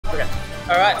Okay.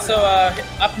 Alright, so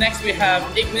up next we have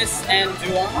Ignis and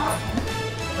Duon.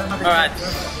 Alright,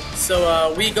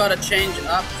 so we gotta change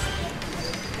up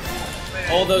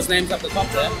all those names up the top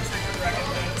there.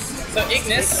 So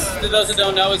Ignis, to those who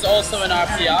don't know, is also in our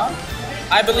PR.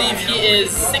 I believe he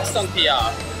is 6th on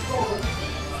PR.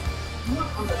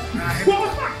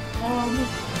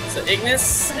 So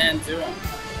Ignis and Duon.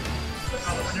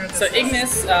 So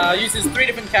Ignis uses 3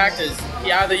 different characters.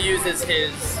 He either uses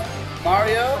his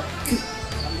Mario.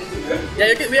 Yeah,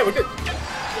 you're good. Yeah, we're good.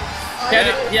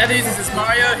 He either uses his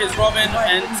Mario, his Robin,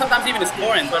 and sometimes even his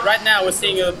Corin. But right now we're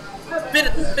seeing a bit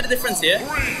of difference here.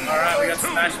 Alright, we got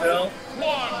Smashville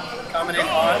coming in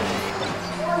hard.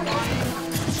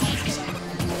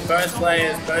 Both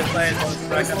players want to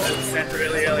break up the center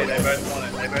really early. They both want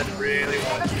it. They both really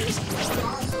want it.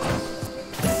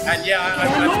 And yeah, I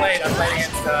played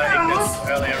against Ignis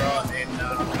earlier on in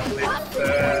probably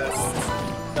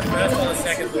the first or the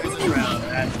second losers round,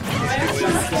 and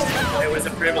it was a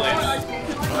privilege.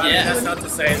 Yeah. That's not to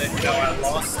say that I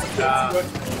lost.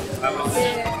 I was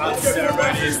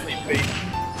unceremoniously beat,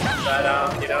 but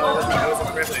it was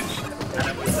a privilege, and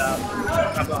it was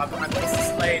I've got my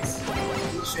closest played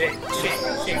cheap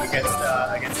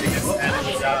against Ignis, and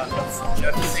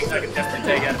it was things I could definitely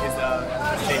take out of his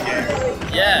cheat game.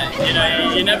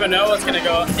 Yeah, you never know what's gonna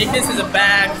go. Ignis is a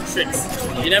bag of tricks.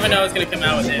 You never know what's gonna come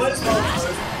out with it.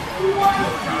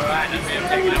 Alright, and we're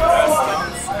taking a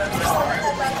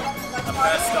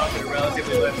first stock at a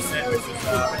relatively low percent, which is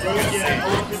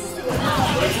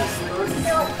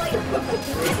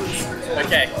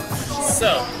Okay, so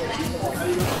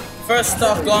first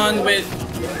stock gone with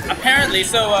apparently.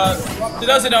 So to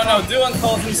those who don't know, Duon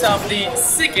calls himself the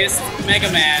sickest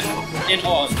Megaman in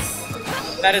Oz.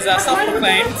 That is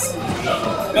self-proclaimed.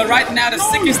 But right now, the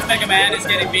sickest Megaman is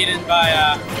getting beaten by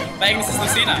Ignis'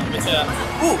 Lucina, which the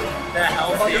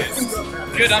healthiest.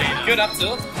 Good up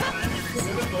tilt.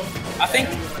 I think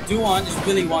Duon just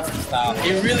really wants the style.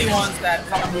 He really wants that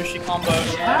Kamamushi combo.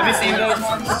 Have you seen those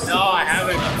ones? No, I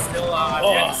haven't. I'm still I've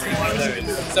yet to see one of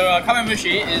those. So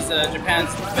Kamamushi is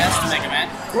Japan's best Mega Man.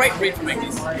 Great read from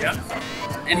Ignis. Yep.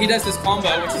 And he does this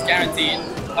combo, which is guaranteed.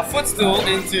 A footstool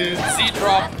into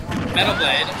Z-drop Metal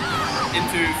Blade,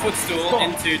 into footstool,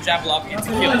 into jab lock, into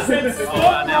kill.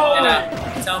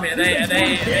 Tell me, are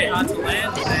they hard to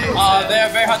land? They're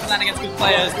very hard to land against good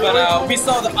players, but we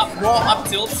saw the raw up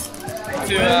tilt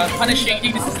to punishing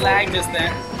Ignis' lag just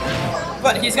then.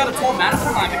 But he's got a 12 mana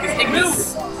for time because Ignis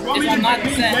is on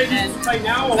 9% and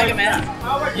Megaman.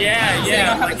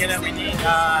 Yeah, I get it. We need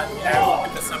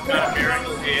looking for some kind of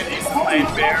miracle here. He's played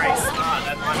very smart.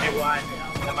 That might be why.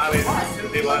 That might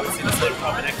be why we've seen a sort of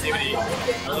common activity,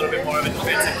 a little bit more of a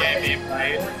defensive game being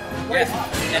played. Yes.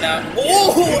 And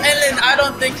Ellen, I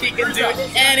don't think he can do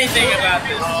anything about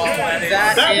this.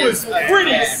 That was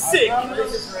pretty sick.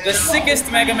 The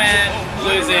sickest Mega Man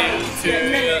losing to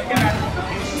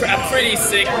a pretty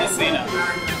sick Lucina.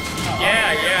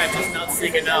 Yeah, just not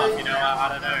sick enough, I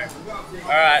don't know.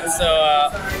 Alright,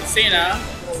 so Lucina.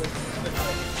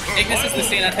 Ignis is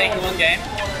Lucina taking one game.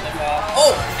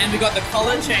 And we got the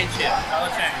color change here. Color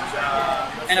change.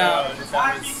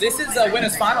 This is a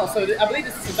winner's final, so I believe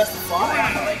this is the best of 5.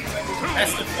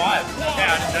 Best of 5? Yeah,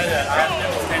 I didn't know that. I hadn't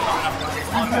never spent enough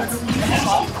on this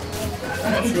one.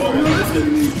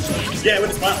 Yeah,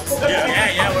 with his finals.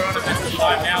 Yeah, we're on a best of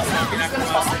 5 now, so we're going to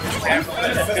have to be careful.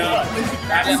 Let's go.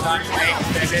 That's time to make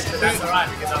it, but that's alright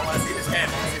because I want to see this game.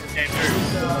 I want to see this game through.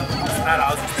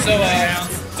 So,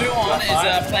 Duon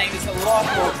is playing this a lot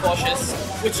more cautious,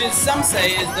 which is, some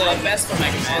say, is the best for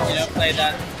Mega Man, play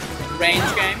that range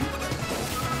game.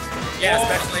 Yeah,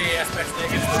 especially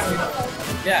against Lucina.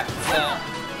 Yeah,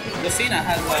 Lucina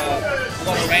has a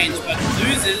lot of range, but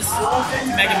loses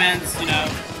to Mega Man's,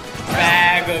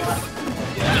 bag of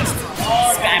just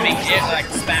spamming it, like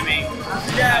spamming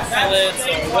pellets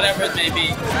or whatever it may be.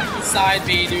 Side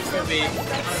B, neutral B.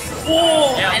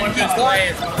 Yeah, one of those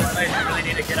players really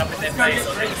need to get up in their face,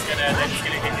 or they're just gonna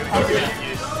hit you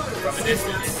from a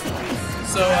distance.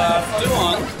 So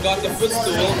Duon got the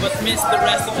footstool, but missed the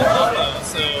rest of the combo.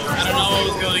 So I don't know what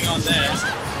was going on there.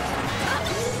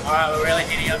 Alright, we're really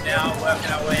heating up now, working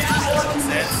our way into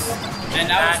sets. And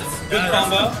that was a good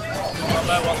combo.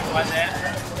 Combo wasn't quite there.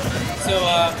 So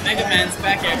Mega Man's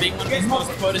back air being one of his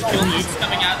most quoted kill moves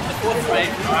coming out in the 4th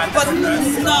frame, but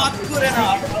not good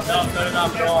enough. Not good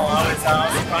enough at all. I was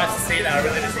surprised to see that. I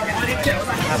really didn't think it was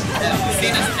going to happen.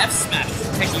 Lucina's F smash,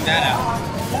 taking that out.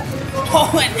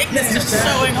 Oh, and Ignis just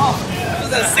showing off.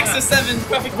 It was a 6 or 7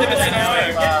 perfect pivots in a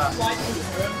row.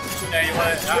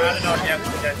 what, I don't know if you have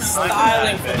to get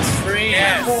Styling for the stream.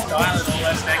 Yeah, styling all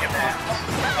that Megaman.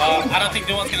 I don't think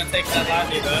Duon's gonna take that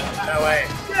lightly though. No way.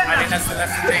 I think that's the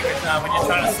thing is when you're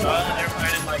trying to style their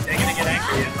opponent, like they're gonna get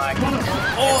angry and like.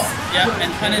 Oh, yeah,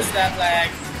 and punish that lag.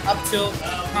 Up tilt,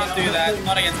 can't do that.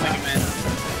 Not against Megaman.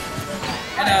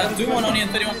 And Duon only on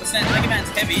 31%. Megaman's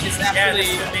heavy. This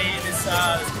actually. Yeah, this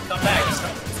could come back.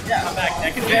 Yeah, come back.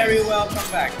 That could very well come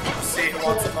back. We'll see who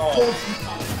wants it more.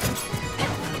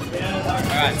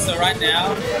 Alright, so right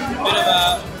now, a bit of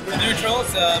a neutral,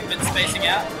 it's a bit spacing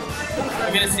out.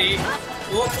 We're gonna see.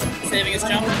 Whoop, saving his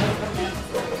jump.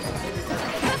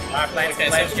 Alright, playing the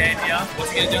ledge game here.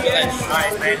 What's he gonna do with the ledge? Alright,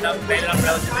 he's made it up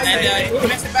relatively safely. safely. He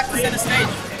makes it back to center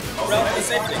stage. Relatively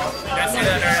safely. Don't see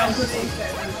that very often.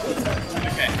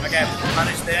 Okay,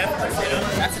 punish there.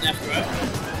 That's an F throw.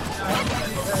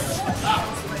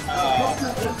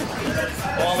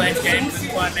 All edge game, couldn't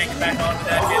quite make it back onto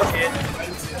that hit.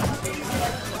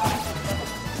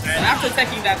 And after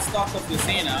taking that stock of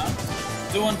Lucina,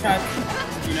 Duon tried to,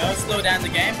 slow down the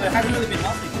game, but it hasn't really been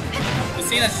helping.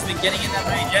 Lucina's just been getting in that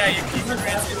range. Yeah, you can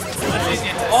rinse it. It's much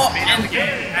easier to speed up the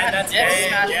game. And that's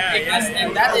Ignis,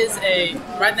 and that is a,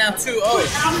 right now, 2-0.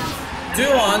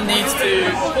 Duon needs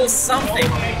to pull something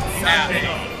out.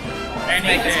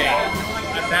 Anything.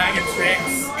 A bag of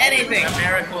tricks. Anything. A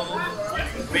miracle.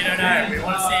 We don't know. We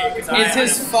want to see it. Is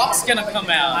his fox gonna come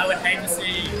out? I would hate to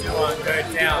see Duon go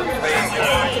down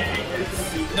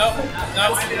 3-0. Nope.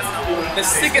 The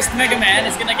sickest Megaman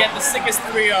is gonna get the sickest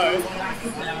 3-0.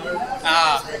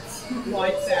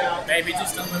 Maybe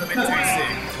just a little bit too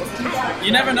sick.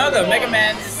 You never know though.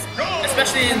 Megaman,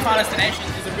 especially in Final Destination,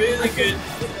 is a really good,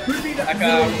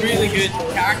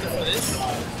 character for this.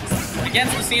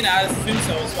 Against Lucina, I assume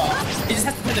so as well. He just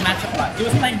has to play the matchup right. He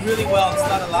was playing really well at the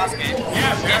start of the last game.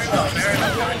 Yeah, very well.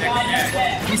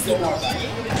 Yeah. He's still more of that.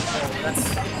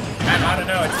 And I don't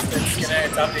know,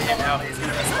 it's up to him how he's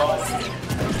going to respond.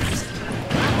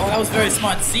 Oh, that was very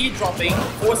smart. Z dropping,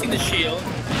 forcing the shield,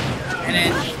 and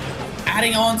then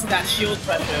adding on to that shield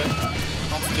pressure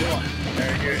onto Duon.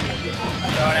 Very good.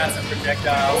 Throwing out some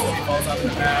projectiles as he falls up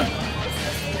the map.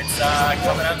 It's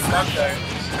coming out stuck though.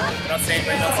 We're not seeing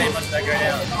much of that go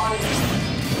down.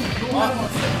 Oh.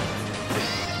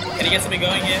 Can he get something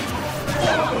going here?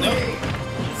 Nope.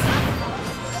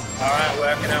 Alright,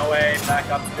 working our way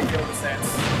back up to the kill percent.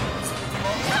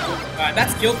 Alright,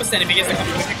 that's kill percent if he gets a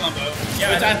quick combo,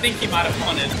 yeah, which I think he might have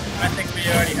wanted. I think we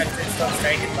already had 2 stops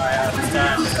taken by this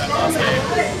time last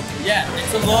game. Yeah,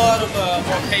 it's a lot of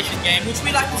more patient game, which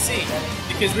we like to see,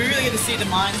 because we really get to see the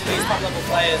minds of these top level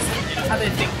players, how they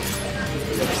think.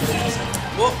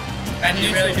 Whoop. And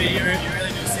you really do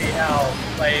see how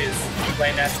players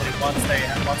play naturally once they're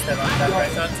under that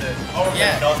pressure to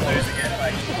not lose again.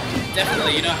 Like,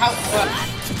 definitely, how can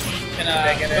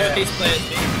both these players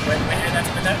be? When you're in that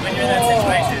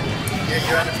situation,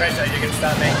 you're under pressure, you're going to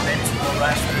start making maybe some more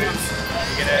rash moves,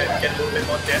 you're going to get a little bit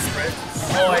more desperate,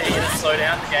 or you're going to slow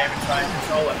down the game and try and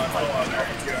control it much more.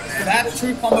 That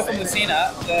true combo from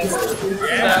Lucina, the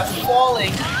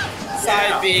falling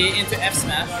side B into F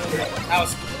smash, that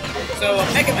was so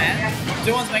Megaman,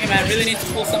 Duon's Megaman really needs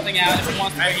to pull something out if he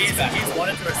wants to bring it back. He's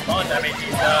wanted to respond. I mean,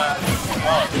 he's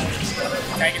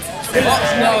taking some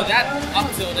no, that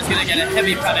up tilt is gonna get a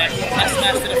heavy punish. F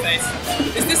smash to the face.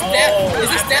 Is this death?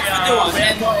 Is this death for Duon?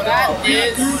 And that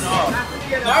is no.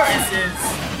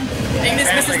 Ignis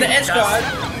misses the edge guard,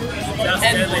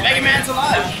 and Megaman's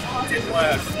alive. Didn't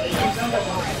work.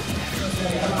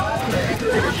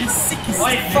 He's sick as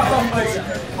fuck.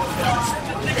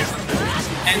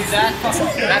 And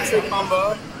that true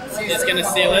combo is going to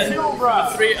seal it.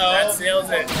 3-0. That seals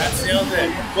it.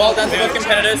 Well done to both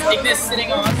competitors. Ignis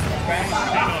sitting on.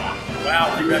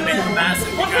 Wow, we've got massive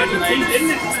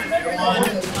congratulations. Duon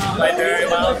played very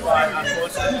well, but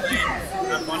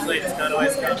unfortunately just not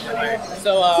always come to play.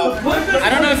 So, I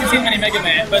don't know if you've seen many Mega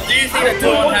Man, but do you think that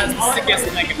Duon has the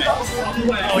sickest Mega Man?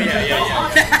 Oh yeah.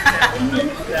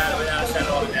 Without a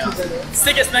shadow of a doubt.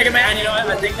 Sickest Mega Man? And you know what,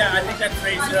 I think that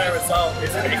 3-0 result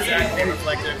is exactly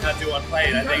reflective of how Duon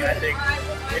played. I think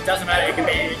it doesn't matter, it can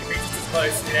be just as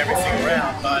close in every single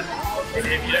round, but if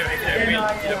you don't win,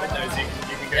 those you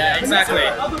can go down. Exactly.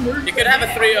 You could have a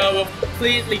 3-0 with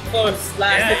completely close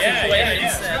last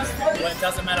situation. Well, it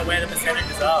doesn't matter where the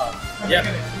percentages are. Yep.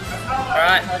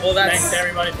 Alright, well that's... Thanks to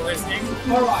everybody for listening.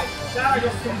 Alright,